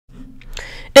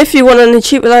If you want any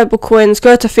cheap reliable coins,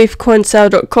 go to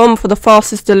FIFAcoinsale.com for the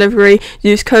fastest delivery.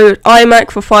 Use code iMac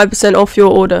for 5% off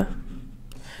your order.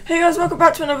 Hey guys, welcome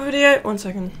back to another video. 1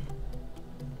 second.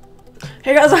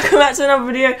 Hey guys, welcome back to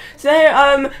another video.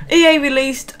 Today, EA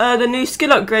released the new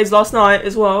skill upgrades last night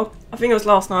as well. I think it was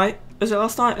last night. Was it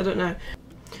last night? I don't know.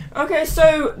 Okay,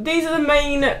 so these are the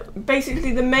main,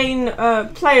 basically the main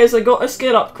players that got a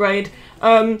skill upgrade.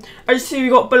 As you see, we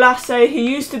got Bolasie, who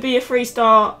used to be a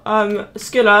 3-star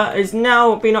skiller, is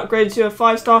now been upgraded to a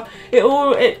 5-star.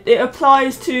 It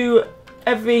applies to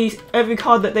every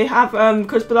card that they have,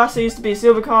 because Bolasie used to be a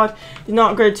silver card, he's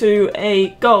now upgraded to a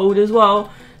gold as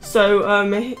well. So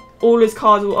all his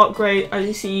cards will upgrade. As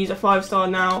you see, he's a 5-star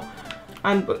now,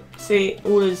 and see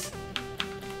all his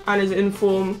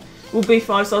inform will be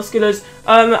 5-star skillers.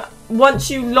 Once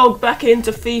you log back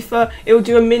into FIFA, it will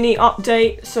do a mini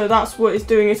update. So that's what it's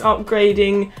doing, is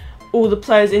upgrading all the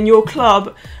players in your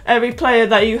club. Every player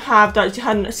that you have that you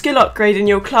had a skill upgrade in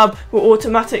your club will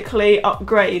automatically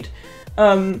upgrade.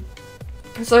 So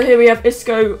here we have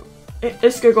Isco.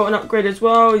 Isco got an upgrade as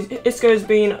well. Isco's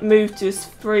been moved to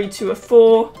 3 to a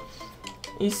 4.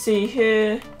 You see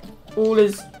here, all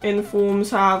his informs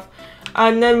have.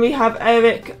 And then we have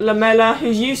Eric Lamela, who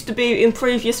used to be, in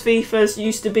previous FIFAs,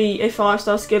 used to be a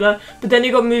 5-star skiller, but then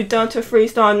he got moved down to a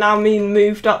 3-star and now being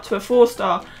moved up to a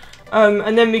 4-star.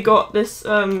 And then we got this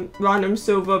random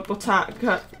silver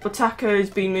Botaka. Botaka has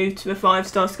been moved to a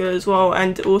 5-star skiller as well,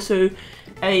 and also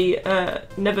a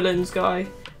Netherlands guy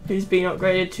who's been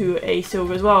upgraded to a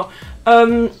silver as well.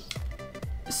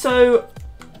 So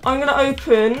I'm going to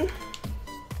open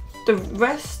the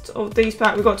rest of these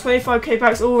packs. We've got 25k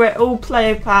packs, all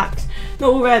player packs,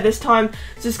 not all rare this time.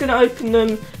 Just going to open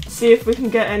them, see if we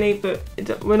can get any, but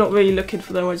we're not really looking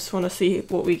for them. I just want to see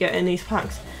what we get in these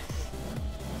packs.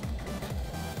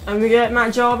 And we get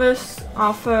Matt Jarvis,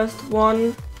 our first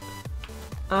one.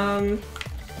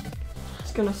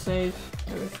 Just going to save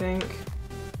everything.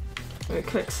 I'm going to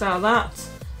click sell that.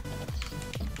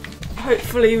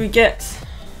 Hopefully we get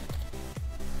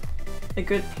a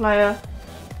good player.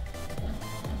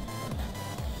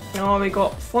 Oh, we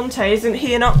got Fonte. Isn't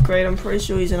he an upgrade? I'm pretty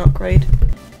sure he's an upgrade.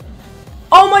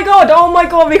 Oh my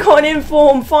god, we got an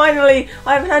inform, finally!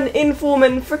 I haven't had an inform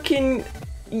in freaking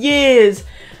years.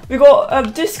 We got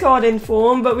a discard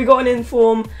inform, but we got an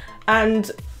inform, and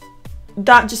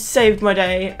that just saved my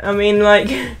day. I mean,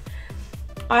 like,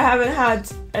 I haven't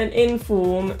had an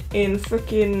inform in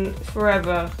freaking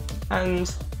forever,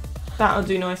 and that'll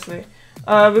do nicely.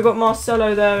 We got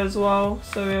Marcelo there as well,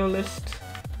 so we'll list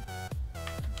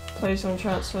place on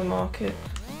transfer market.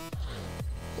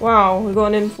 Wow, we got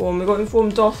an inform. We got inform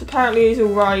DOS. Apparently he's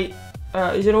alright.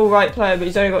 He's an alright player, but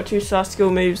he's only got 2-star skill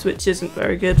moves, which isn't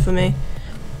very good for me.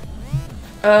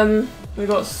 We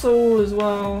got Saul as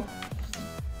well.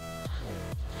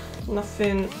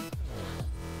 Nothing.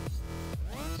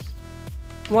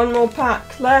 One more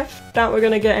pack left. Doubt we're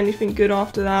gonna get anything good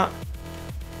after that.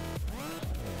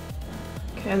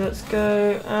 Okay, let's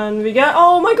go, and we get.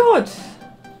 Oh my god!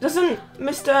 Doesn't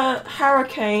Mr.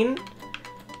 Hurricane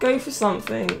go for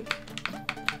something?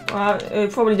 Well,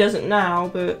 it probably doesn't now,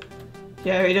 but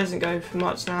yeah, he doesn't go for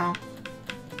much now.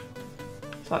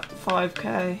 It's like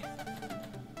 5k.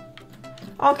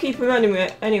 I'll keep him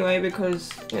anyway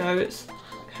because, you know, it's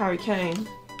Harry Kane.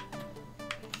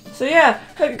 So yeah,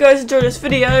 hope you guys enjoyed this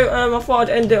video. I thought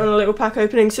I'd end it on a little pack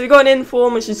opening. So we got an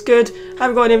inform, which is good.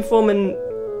 Haven't got an inform in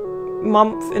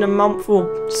a month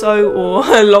or so, or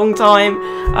a long time.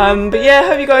 But yeah,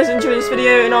 hope you guys enjoyed this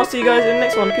video, and I'll see you guys in the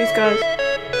next one. Peace, guys.